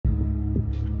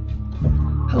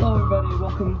everybody,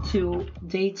 welcome to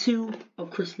day 2 of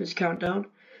Christmas Countdown.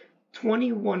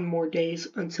 21 more days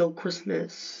until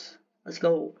Christmas. Let's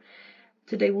go.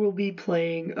 Today we'll be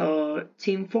playing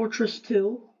Team Fortress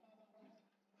 2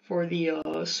 for the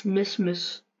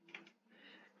SMISSMAS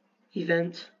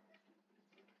event.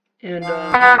 And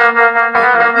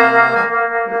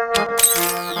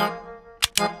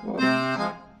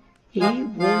hey,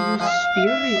 warrior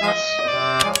spirits.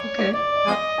 Okay.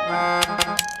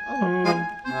 Hold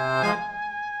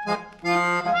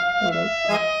up.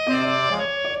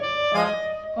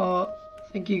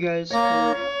 Thank you guys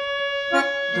for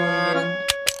joining in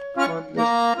on this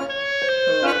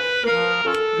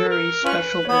very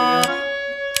special video.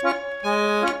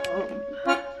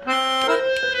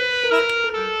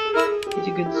 As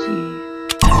you can see,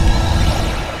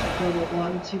 a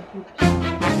lot of Team Fortress.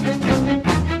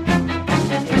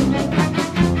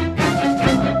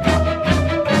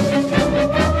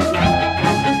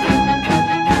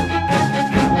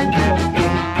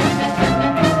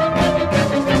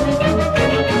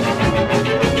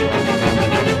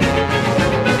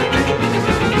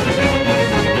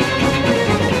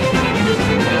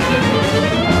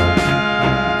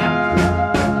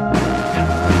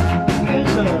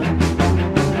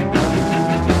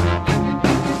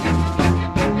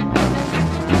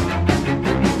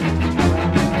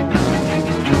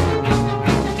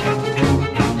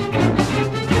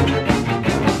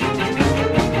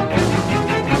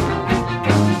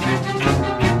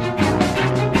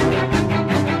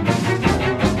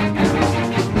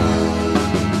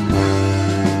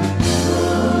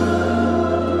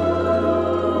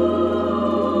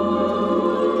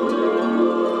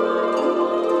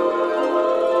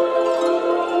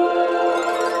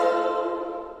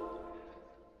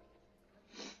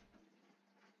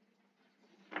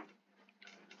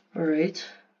 Alright.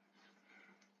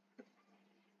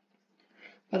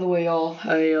 By the way, y'all,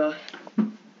 I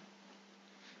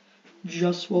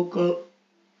just woke up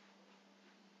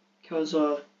because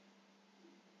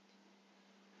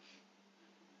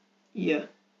yeah,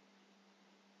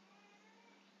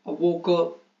 I woke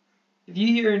up. If you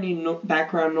hear any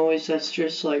background noise, that's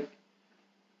just like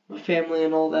my family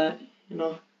and all that, you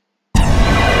know.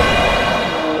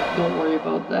 Don't worry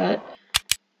about that.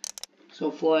 So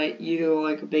if like you hear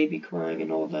like a baby crying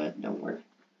and all that, don't worry.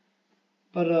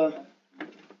 But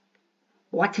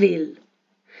Wattville.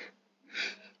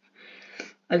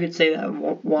 I could say that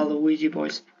Waluigi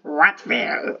voice.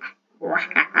 Wattville.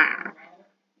 Wattville.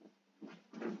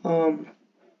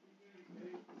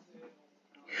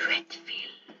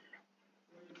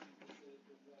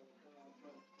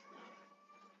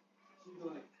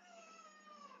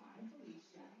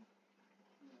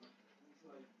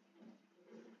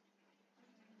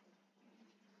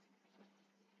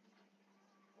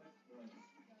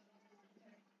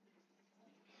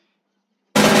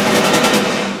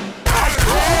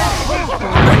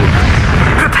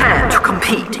 Prepare to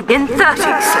compete in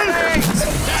 30 seconds.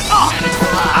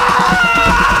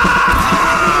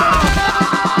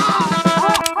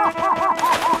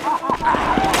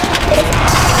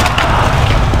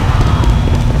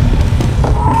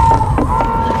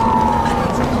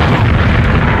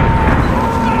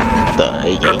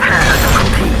 Prepare to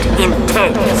compete in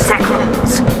 10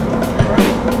 seconds.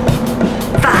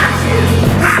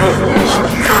 5, 4,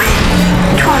 3,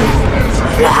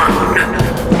 2,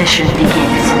 1. Mission begins in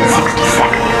 60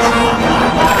 seconds.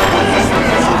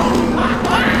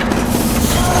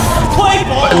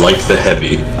 I like the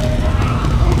heavy.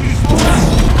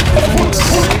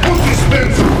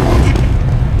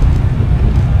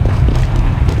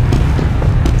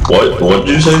 What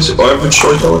did you say? Average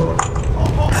storyteller?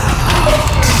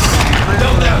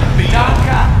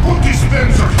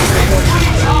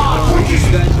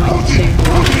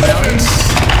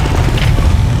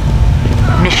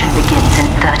 Mission begins in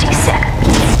 30 seconds.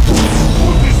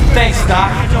 Thanks,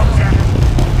 Doc.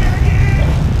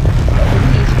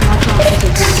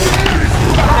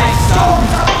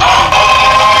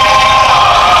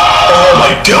 Oh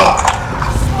my god!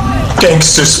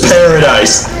 Gangster's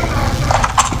Paradise!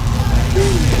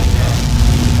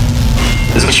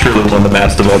 Is this truly one of the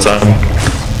best of all time?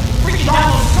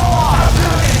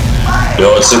 You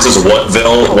know, since it's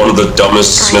Whatville, one of the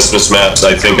dumbest SMISSMAS maps,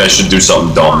 I think I should do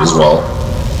something dumb as well.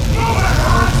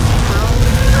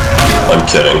 I'm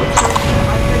kidding.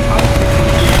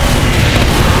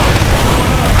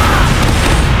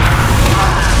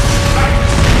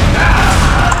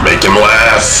 Make him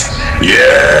laugh!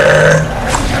 Yeah!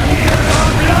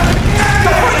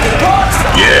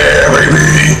 Yeah,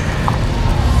 baby!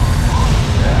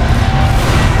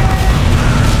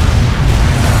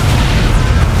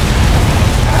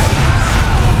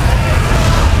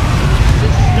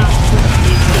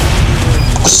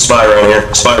 There's a spy around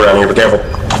here. Spy around here, be careful.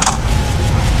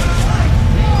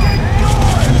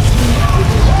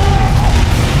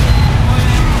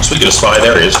 Speaking of spy,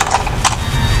 there he is.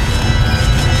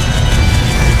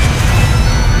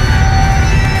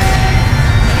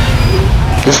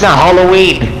 It's not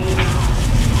Halloween.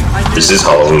 This is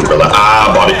Halloween, brother.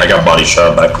 Ah, I got body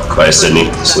shot by a Sydney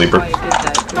sleeper.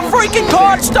 The freaking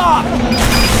car stop!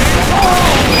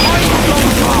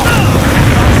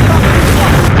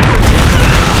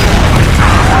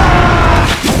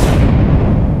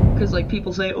 Because like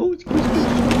people say, oh, it's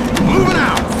Christmas. Moving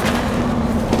out!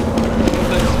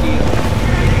 Good deal.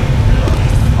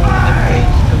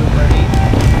 Everybody.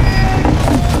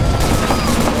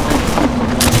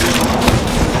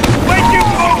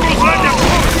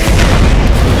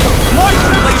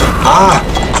 Ah!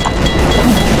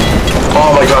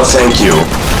 Oh my god, thank you.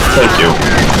 Thank you.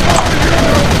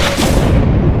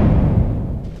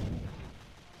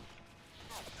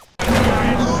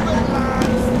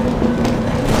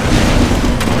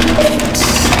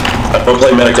 I don't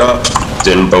play medic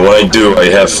often, but when I do, I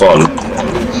have fun.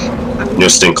 New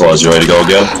Stink Claws, you ready to go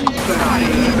again?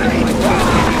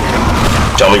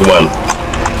 Tell me when.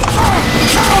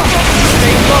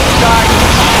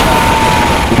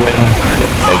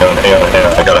 Hang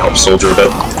on, I gotta help Soldier a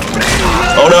bit.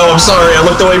 Oh no, I'm sorry, I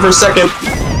looked away for a second.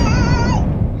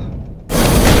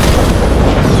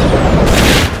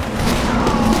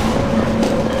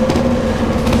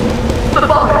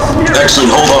 Actually,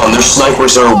 hold on, their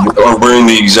snipers are wearing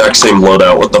the exact same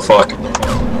loadout, what the fuck?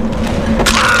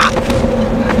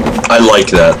 I like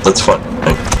that, that's fun.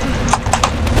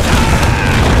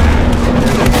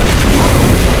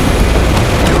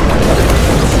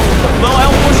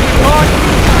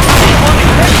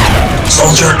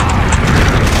 Soldier!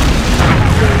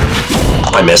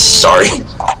 I missed, sorry.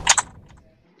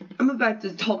 I'm about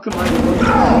to talk about the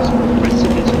rest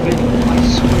of this video, I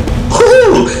swear.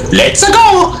 Woohoo! Let's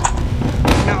go!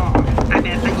 No, I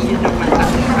mean, you know what's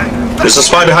up. There's a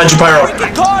spy behind you, Pyro.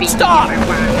 God, stop!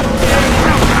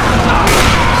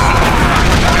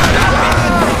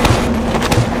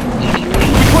 You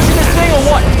pushing this thing or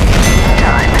what?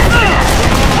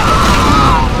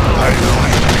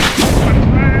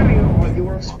 You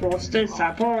were supposed to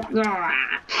support.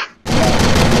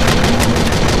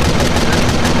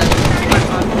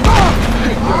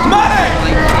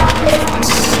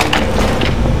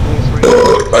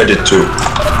 I did too.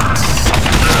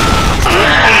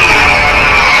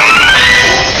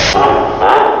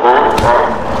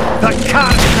 The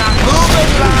car's not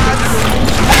moving, lads!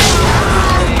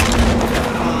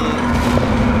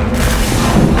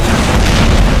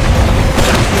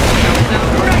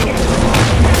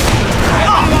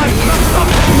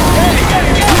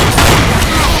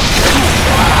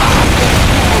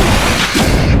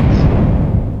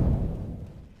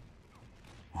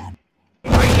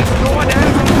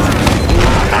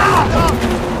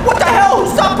 What the hell?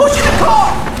 Stop pushing the car!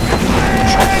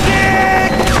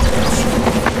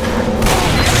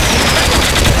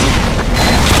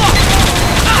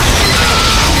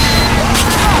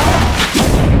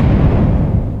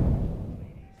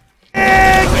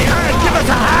 Give us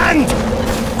a hand!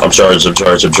 I'm charged.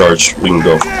 We can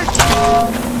go.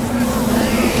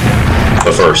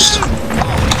 But first.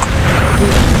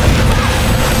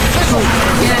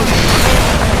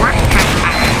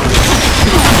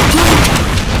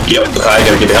 Yep, I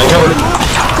gotta get the hell covered.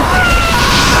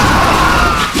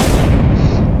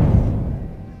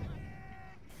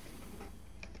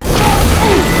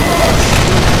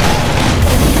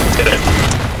 Get it.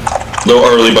 A little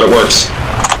early, but it works.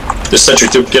 This sentry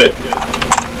too, get it.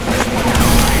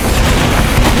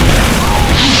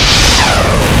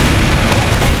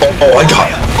 Oh, I got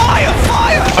it. Fire!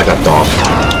 I got dogged.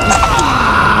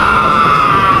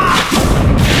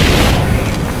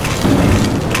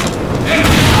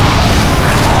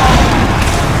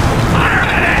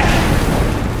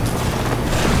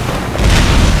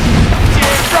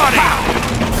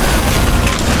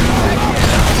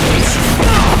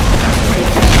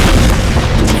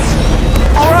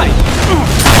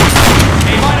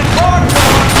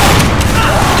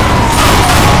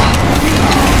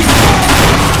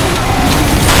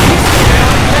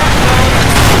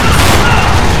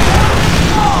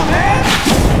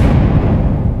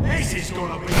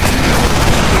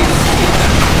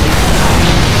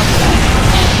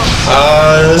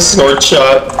 Sword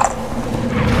shot.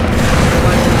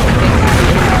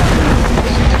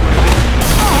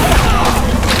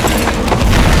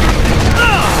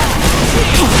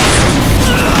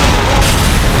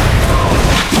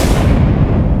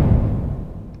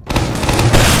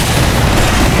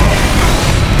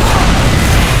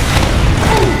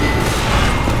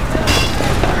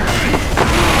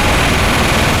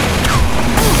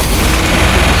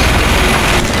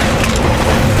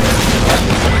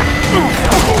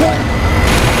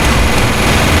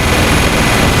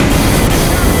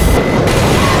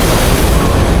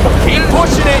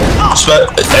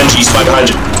 NG, spy behind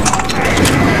you.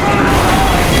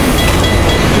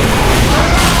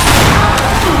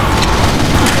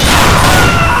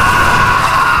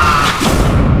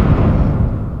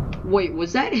 Wait,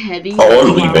 was that heavy? Oh,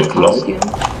 I'm leaving. No.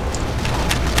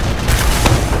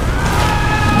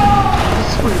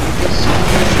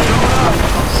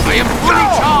 I am fully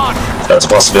charged! That's a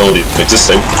possibility of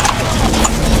existing.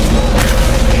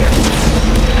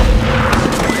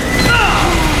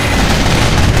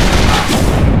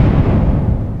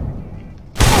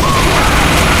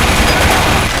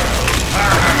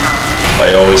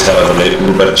 I always have a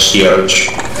little bit of charge.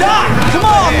 Doc, come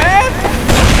on, man!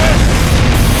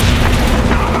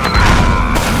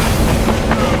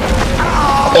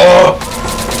 Oh!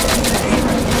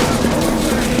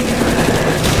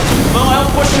 Will help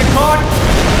push the cart?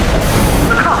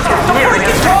 The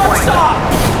freaking cart stop!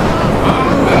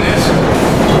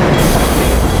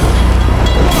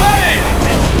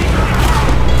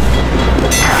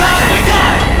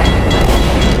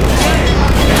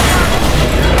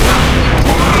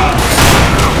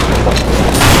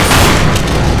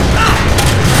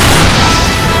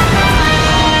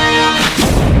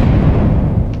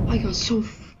 I got so.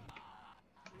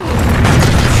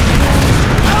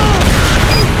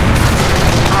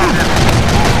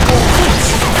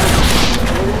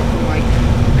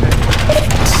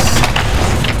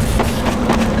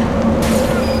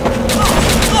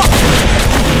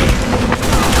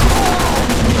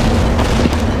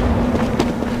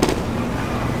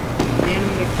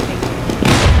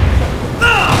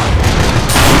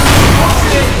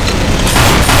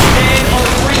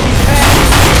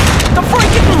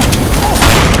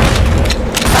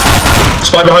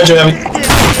 Spy behind you, Abby.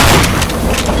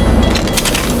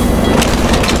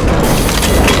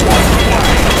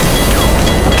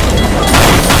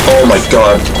 Oh my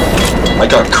god. I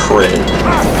got crit.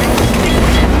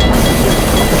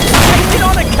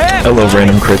 I love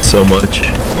random crits so much.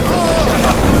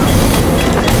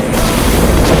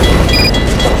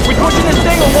 We pushing this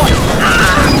thing or what?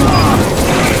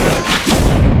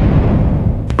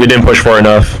 We didn't push far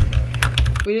enough.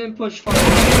 We didn't push far.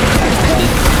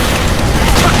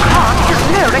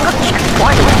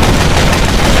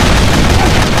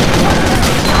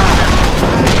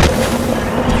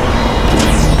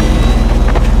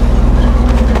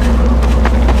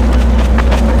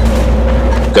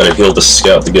 Gotta heal the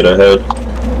scout to get ahead.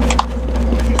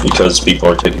 Because people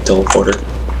are taking teleporter.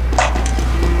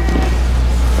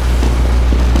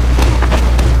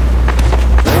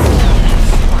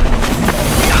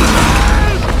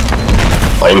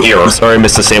 I'm here. I'm sorry I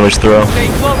missed the sandwich throw. Stay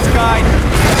close, guys.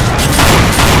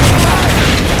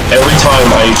 Every time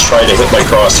I try to hit my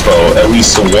crossbow, at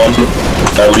least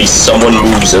someone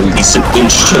moves at least an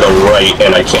inch to the right,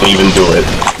 and I can't even do it.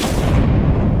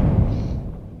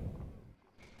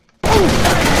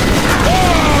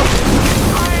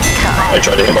 I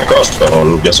tried to hit my crossbow,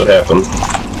 and guess what happened?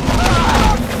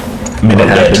 I mean, it I'm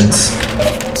dead. happens.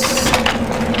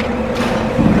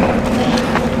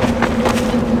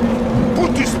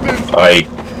 I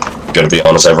gotta be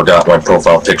honest, I forgot my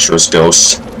profile picture is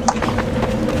Ghost.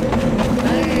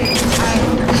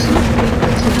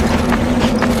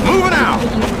 Moving out!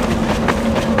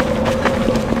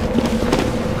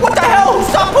 What the hell?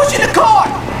 Stop pushing the cart!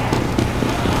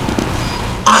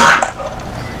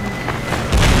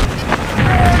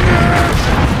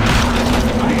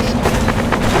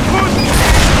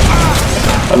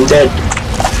 I'm dead.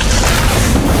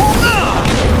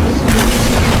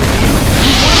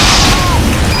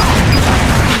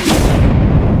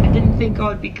 I didn't think I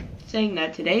would be saying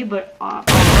that today, but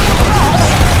that's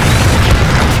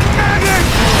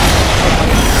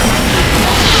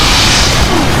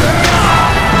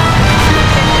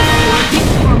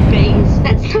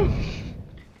not.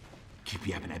 Keep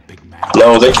yapping that big mouth.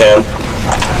 No, they can.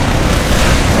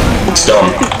 It's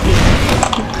dumb.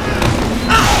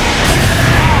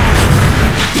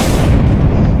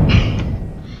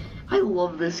 I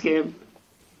love this game.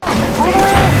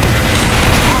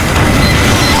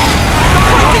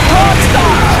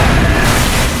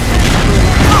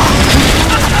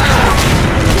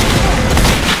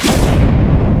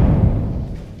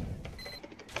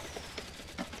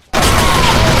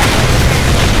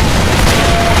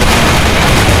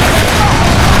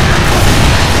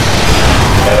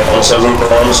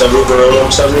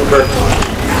 Almost everywhere.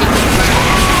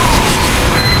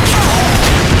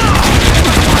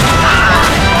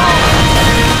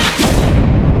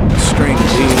 Strange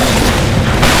team.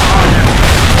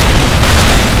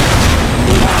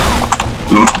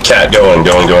 Cat, going.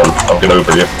 I'll get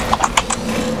over you.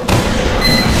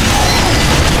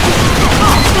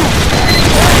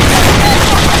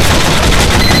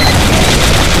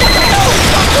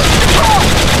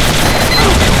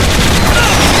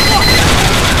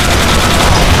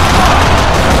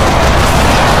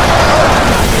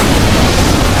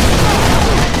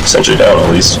 sent you down at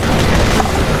least.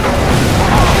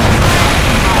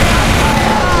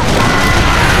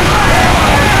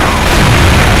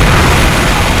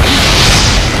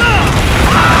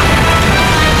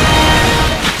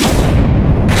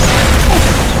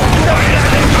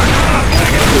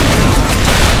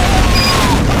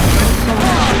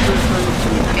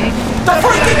 The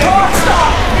freaking clock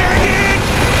stopped!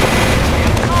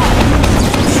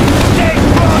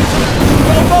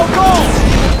 Go, go, go!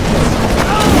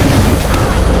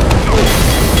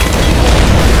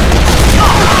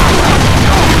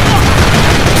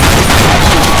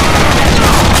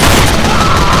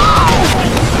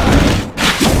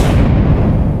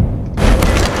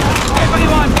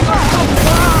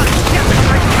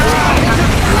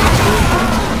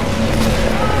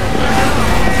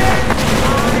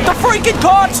 The freaking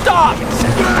clock stopped!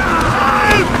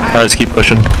 Alright, let's keep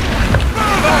pushing.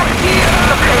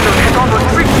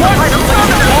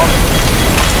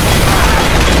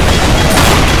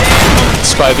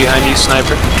 Spy behind you,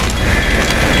 sniper.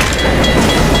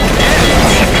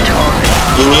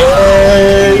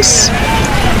 Yes!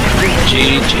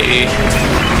 GG.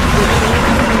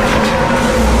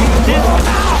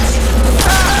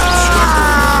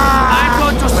 I'm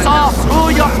going to saw through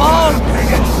your phone!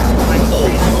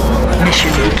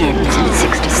 Mission begins in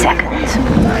 60 seconds.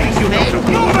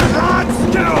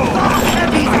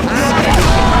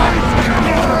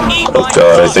 Oh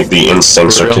god, I think the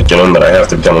instincts are kicking in that I have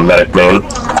to become a medic man.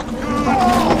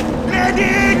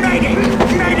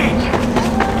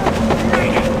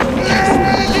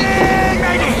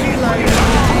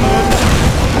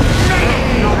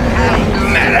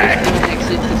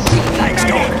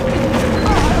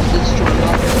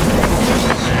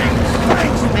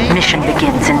 Mission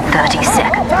begins in 30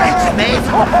 seconds.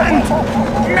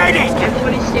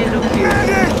 Everybody stand up here.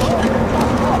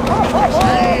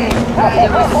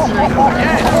 There was a sniper.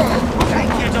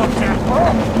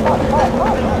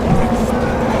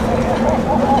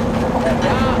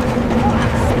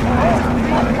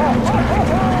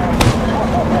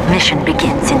 Mission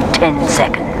begins in 10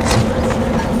 seconds.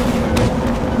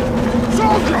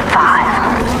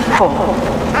 5, 4,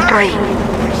 3,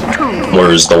 2.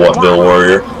 Where's the Whatville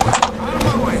warrior?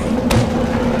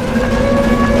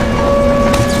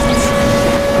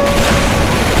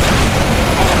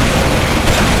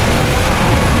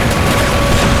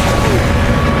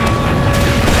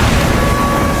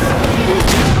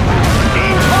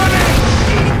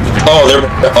 Oh, they're.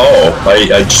 Oh,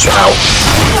 I just. Ow.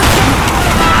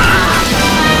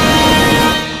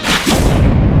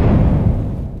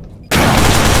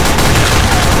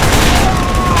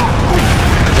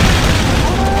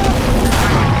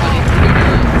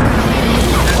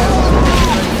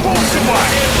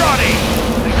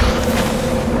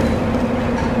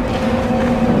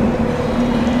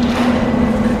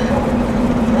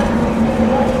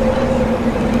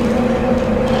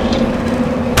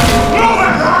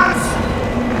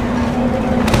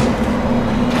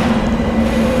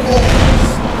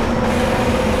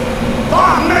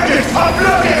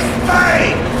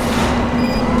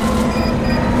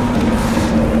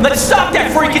 Let's stop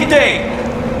that freaking thing!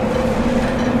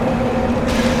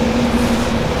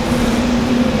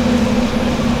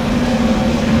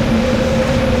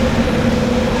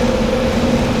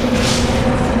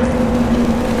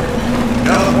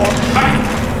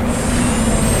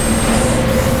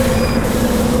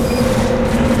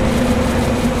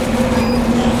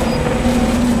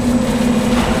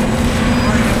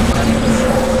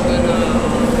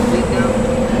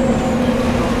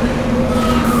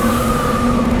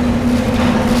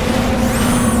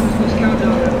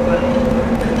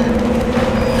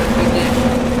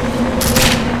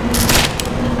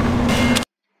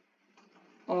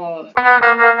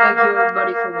 Thank you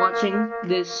everybody for watching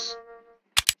this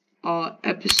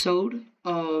episode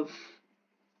of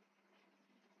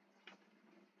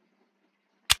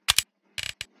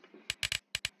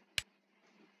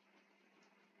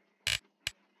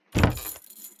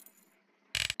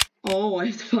Oh, I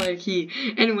have to find a key.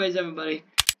 Anyways, everybody,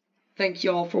 thank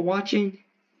you all for watching,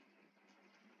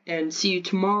 and see you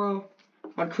tomorrow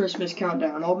on Christmas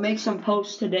Countdown. I'll make some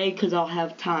posts today because I'll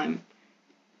have time.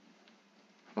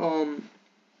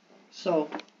 So,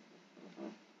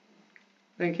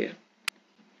 thank you.